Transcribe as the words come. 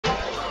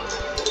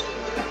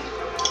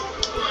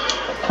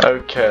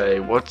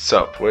Okay, what's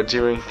up? We're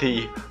doing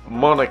the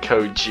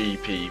Monaco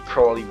GP,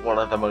 probably one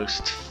of the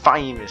most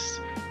famous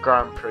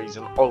Grand Prix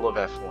in all of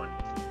F1,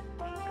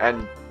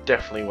 and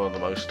definitely one of the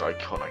most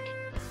iconic.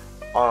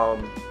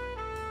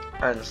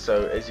 And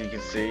so as you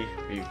can see,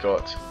 we've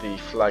got the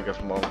flag of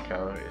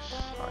Monaco, if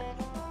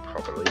I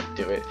properly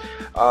do it.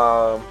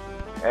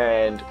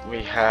 And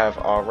we have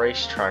our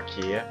racetrack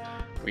here.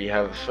 We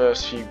have the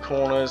first few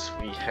corners.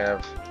 We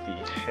have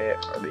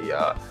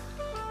the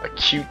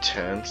acute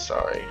turn.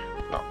 Sorry,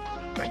 not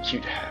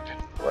acute hairpin.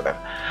 Whatever.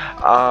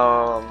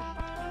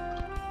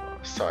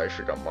 Sorry, I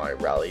forgot my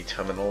rally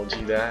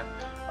terminology there.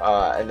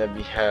 And then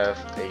we have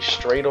a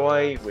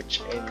straightaway,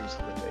 which ends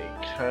with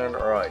a turn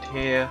right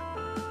here.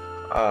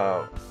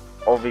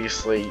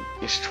 Obviously,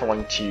 it's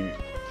trying to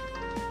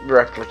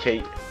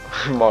replicate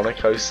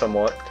Monaco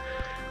somewhat.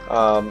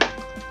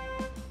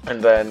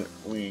 And then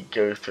we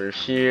go through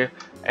here,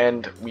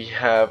 and we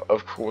have,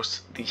 of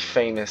course, the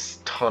famous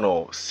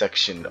tunnel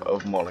section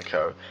of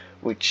Monaco,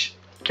 which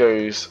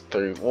goes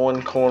through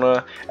one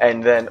corner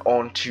and then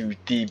onto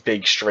the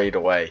big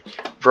straightaway,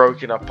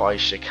 broken up by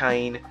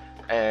chicane,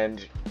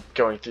 and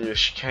going through the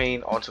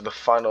chicane onto the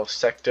final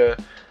sector,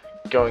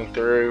 going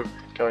through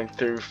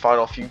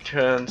final few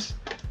turns,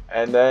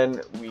 and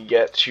then we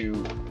get to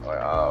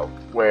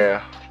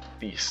where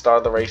the start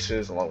of the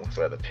races, along with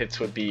where the pits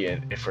would be,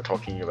 and if we're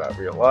talking about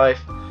real life,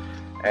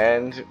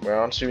 and we're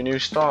on to a new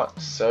start.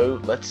 So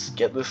let's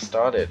get this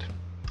started.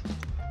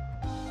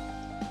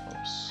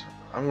 Oops.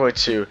 I'm going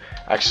to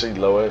actually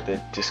lower the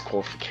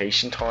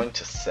disqualification time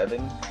to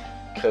 7,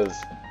 because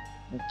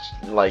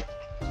like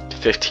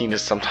 15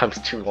 is sometimes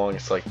too long.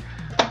 It's like,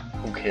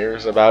 who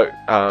cares about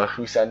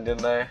who's ending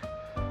there?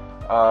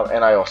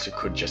 And I also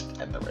could just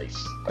end the race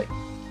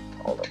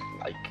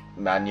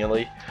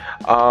manually.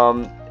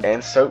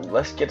 And so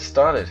let's get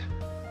started.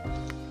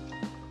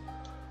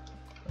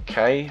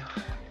 Okay,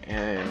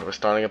 and we're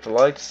starting up the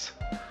lights.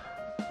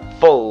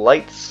 Full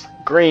lights,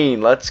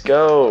 green, let's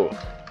go.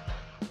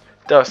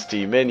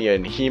 Dusty,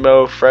 Minion,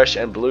 Hemo, Fresh,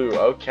 and Blue.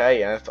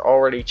 Okay, and it's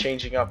already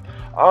changing up.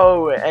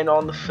 Oh, and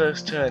on the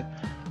first turn,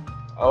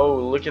 oh,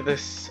 look at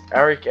this,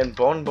 Eric and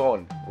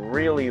Bonbon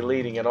really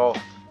leading it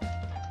off.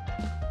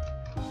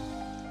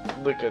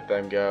 Look at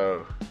them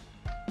go.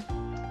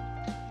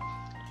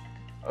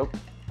 Oh,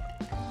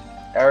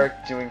 Eric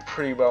doing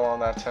pretty well on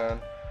that turn,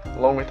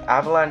 along with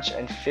Avalanche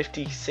and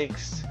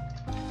 56.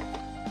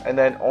 And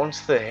then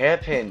onto the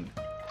hairpin.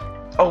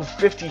 Oh,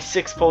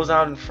 56 pulls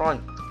out in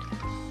front.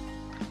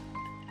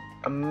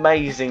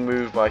 Amazing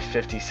move by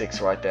 56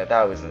 right there.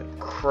 That was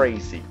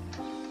crazy.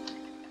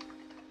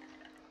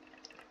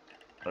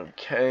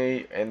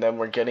 Okay, and then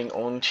we're getting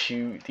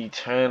onto the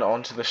turn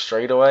onto the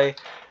straightaway.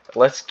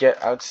 Let's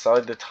get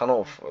outside the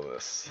tunnel for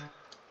this.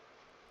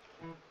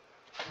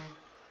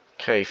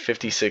 Okay,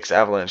 56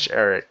 Avalanche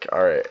Eric.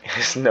 Alright,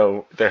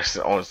 there's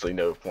honestly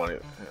no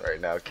point right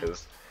now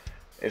because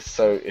it's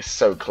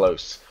so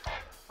close.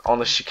 On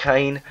the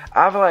chicane,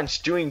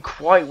 Avalanche doing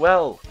quite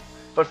well,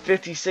 but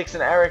 56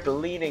 and Eric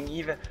leading,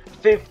 even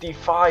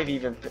 55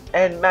 even,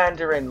 and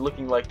Mandarin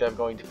looking like they're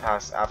going to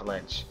pass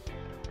Avalanche.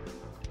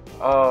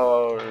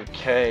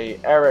 Okay,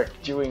 Eric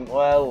doing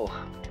well.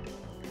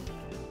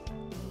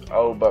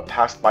 Oh, but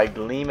passed by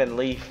Gleam and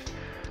Leaf.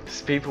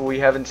 It's people we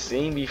haven't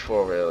seen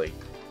before, really.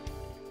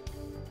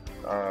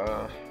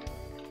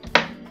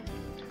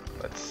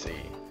 Let's see.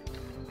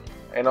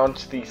 And on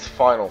to these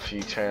final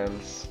few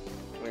turns,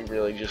 we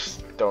really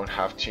just don't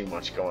have too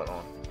much going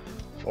on.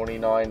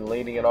 49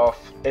 leading it off,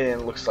 and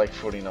it looks like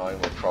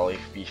 49 will probably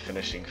be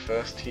finishing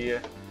first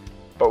here.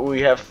 But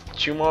we have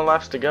 2 more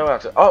laps to go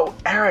after. Oh,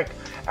 Eric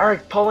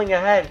pulling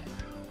ahead.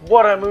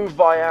 What a move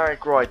by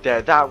Eric right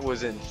there. That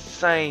was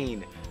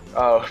insane.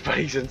 Oh, but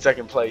he's in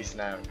second place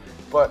now.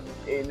 But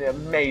an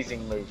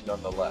amazing move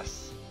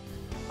nonetheless.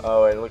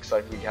 Oh, it looks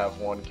like we have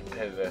one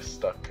competitor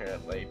stuck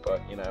currently,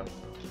 but you know,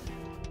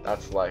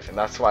 that's life, and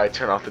that's why I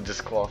turn off the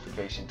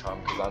disqualification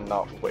time, because I'm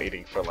not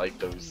waiting for like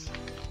those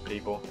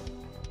people.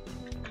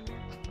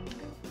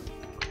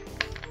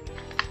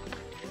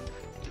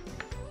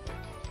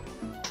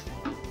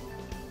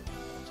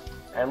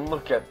 And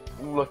look at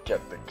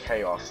the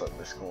chaos at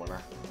this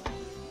corner.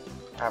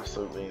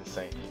 Absolutely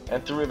insane.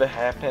 And through the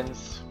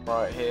hairpins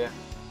right here,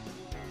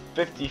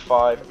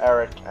 55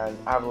 Eric and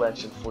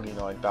Avalanche and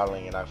 49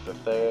 battling it out for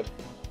third.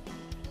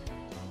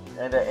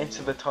 And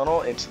into the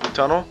tunnel.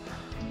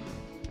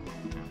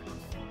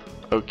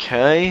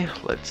 Okay,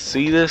 let's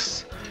see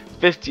this.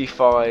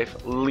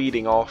 55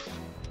 leading off,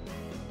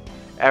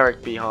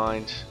 Eric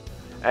behind,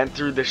 and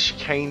through the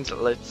chicanes,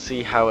 let's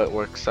see how it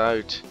works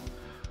out.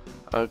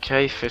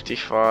 Okay,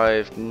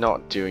 55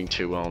 not doing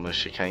too well on the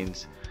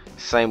chicanes.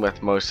 Same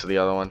with most of the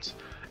other ones.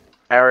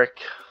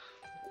 Eric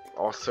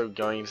also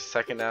going to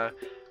second now.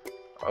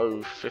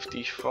 Oh,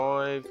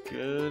 55,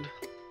 good.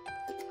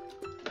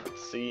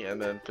 Let's see,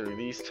 and then through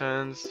these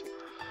turns,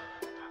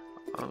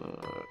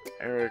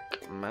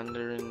 Eric,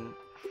 Mandarin.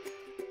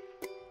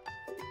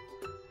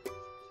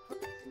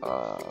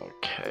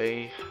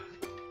 Okay,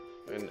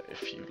 and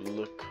if you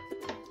look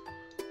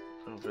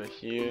over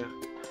here,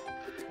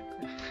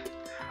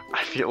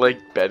 I feel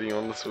like betting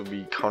on this would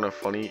be kind of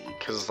funny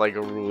because it's like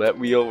a roulette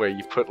wheel where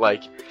you put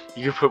like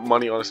you could put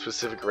money on a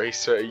specific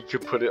racer, you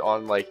could put it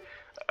on like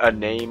a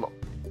name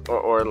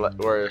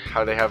or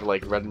how they have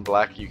like red and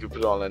black, you could put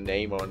it on a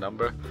name or a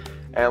number.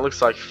 And it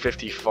looks like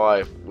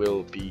 55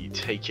 will be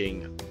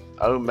taking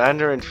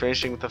Mandarin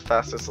finishing with the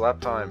fastest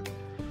lap time,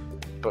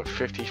 but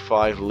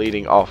 55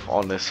 leading off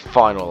on this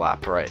final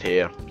lap right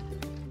here.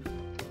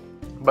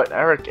 But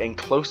Eric in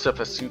closer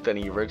pursuit than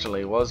he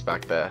originally was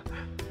back there.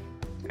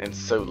 And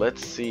so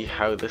let's see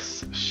how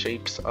this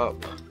shapes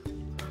up.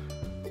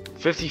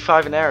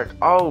 55 and Eric.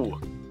 Oh,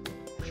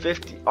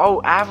 50.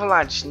 Oh,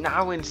 Avalanche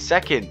now in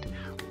second.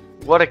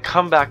 What a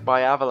comeback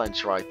by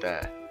Avalanche right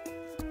there.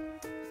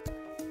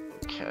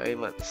 Okay,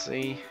 let's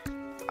see.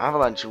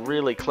 Avalanche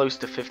really close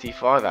to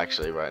 55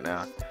 actually right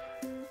now.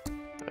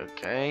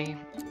 Okay.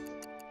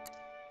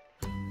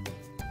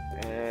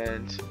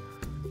 And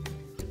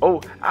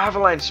oh,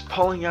 Avalanche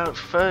pulling out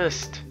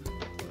first.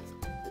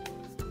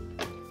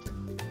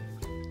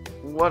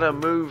 What a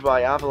move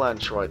by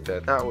Avalanche right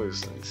there. That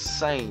was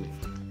insane.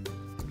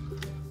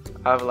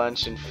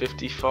 Avalanche in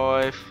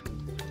 55.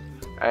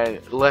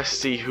 And let's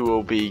see who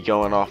will be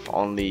going off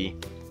on the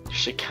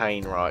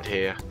chicane right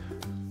here.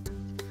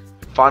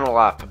 Final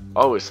lap.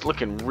 Oh, it's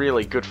looking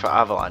really good for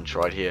Avalanche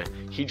right here.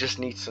 He just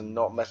needs to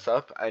not mess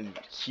up and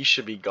he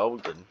should be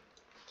golden.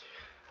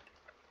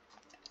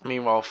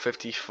 Meanwhile,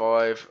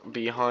 55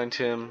 behind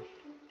him.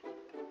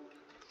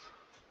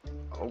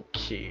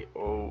 Okay.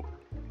 Oh.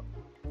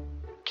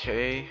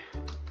 Okay.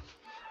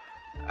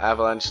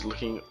 Avalanche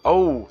looking.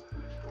 Oh.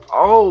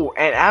 Oh,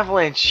 and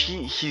Avalanche,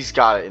 he's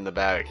got it in the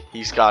bag.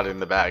 He's got it in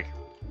the bag.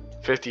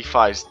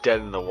 55's dead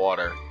in the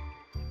water.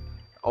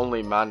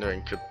 Only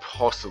Mandarin could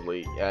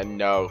possibly.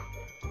 No,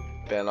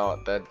 they're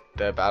not.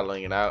 They're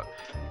battling it out.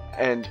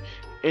 And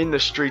in the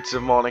streets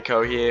of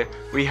Monaco here,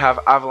 we have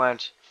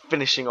Avalanche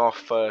finishing off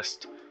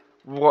first.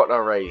 What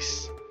a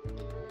race!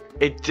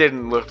 It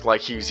didn't look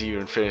like he was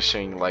even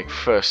finishing like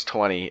first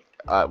 20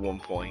 at one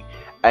point,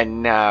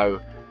 and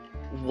now,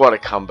 what a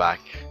comeback!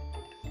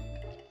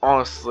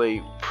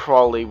 Honestly,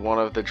 probably one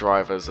of the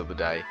drivers of the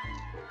day,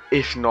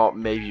 if not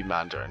maybe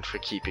Mandarin, for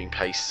keeping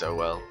pace so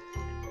well.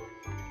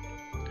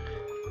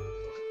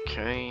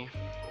 Okay.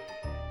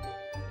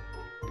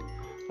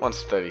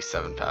 Once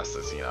 37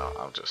 passes, you know,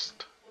 I'll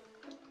just...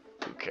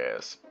 who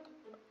cares?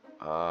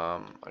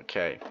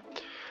 Okay.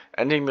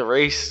 Ending the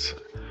race,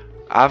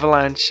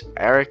 Avalanche,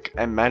 Eric,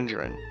 and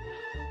Mandarin.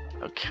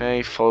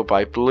 Okay, followed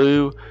by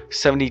Blue,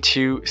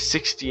 72,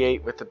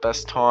 68 with the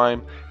best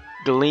time.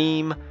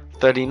 Gleam,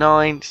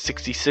 39,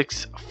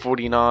 66,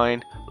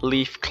 49.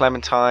 Leaf,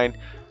 Clementine,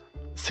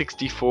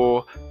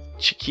 64.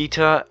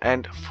 Chiquita,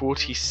 and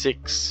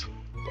 46.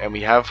 And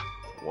we have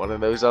one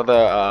of those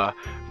other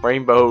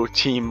rainbow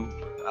team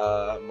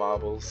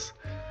marbles,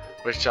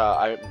 which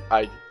I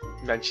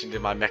mentioned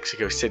in my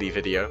Mexico City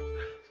video.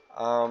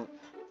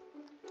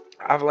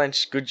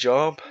 Avalanche, good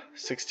job.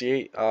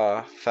 68,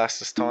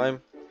 fastest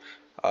time.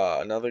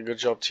 Another good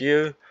job to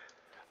you.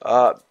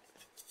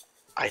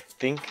 I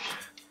think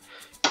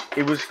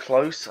it was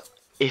close.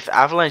 If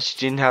Avalanche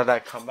didn't have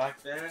that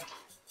comeback there,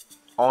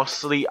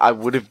 honestly, I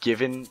would have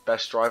given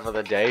best driver of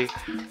the day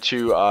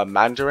to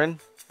Mandarin,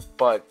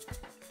 but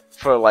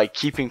for like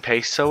keeping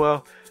pace so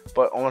well.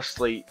 But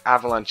honestly,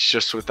 Avalanche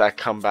just with that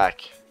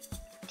comeback,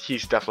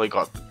 he's definitely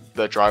got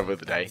the driver of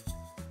the day.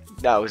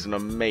 That was an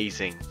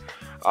amazing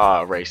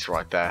race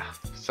right there.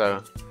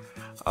 So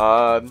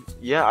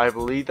yeah, I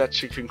believe that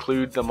should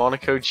conclude the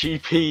Monaco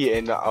GP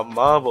in a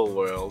marble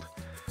world.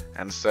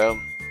 And so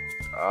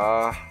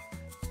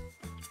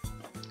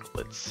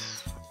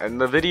let's end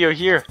the video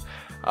here.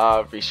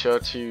 Be sure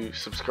to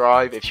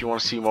subscribe if you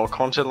want to see more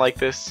content like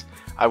this.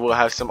 I will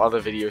have some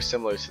other videos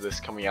similar to this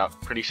coming out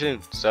pretty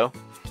soon. So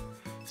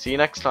see you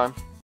next time.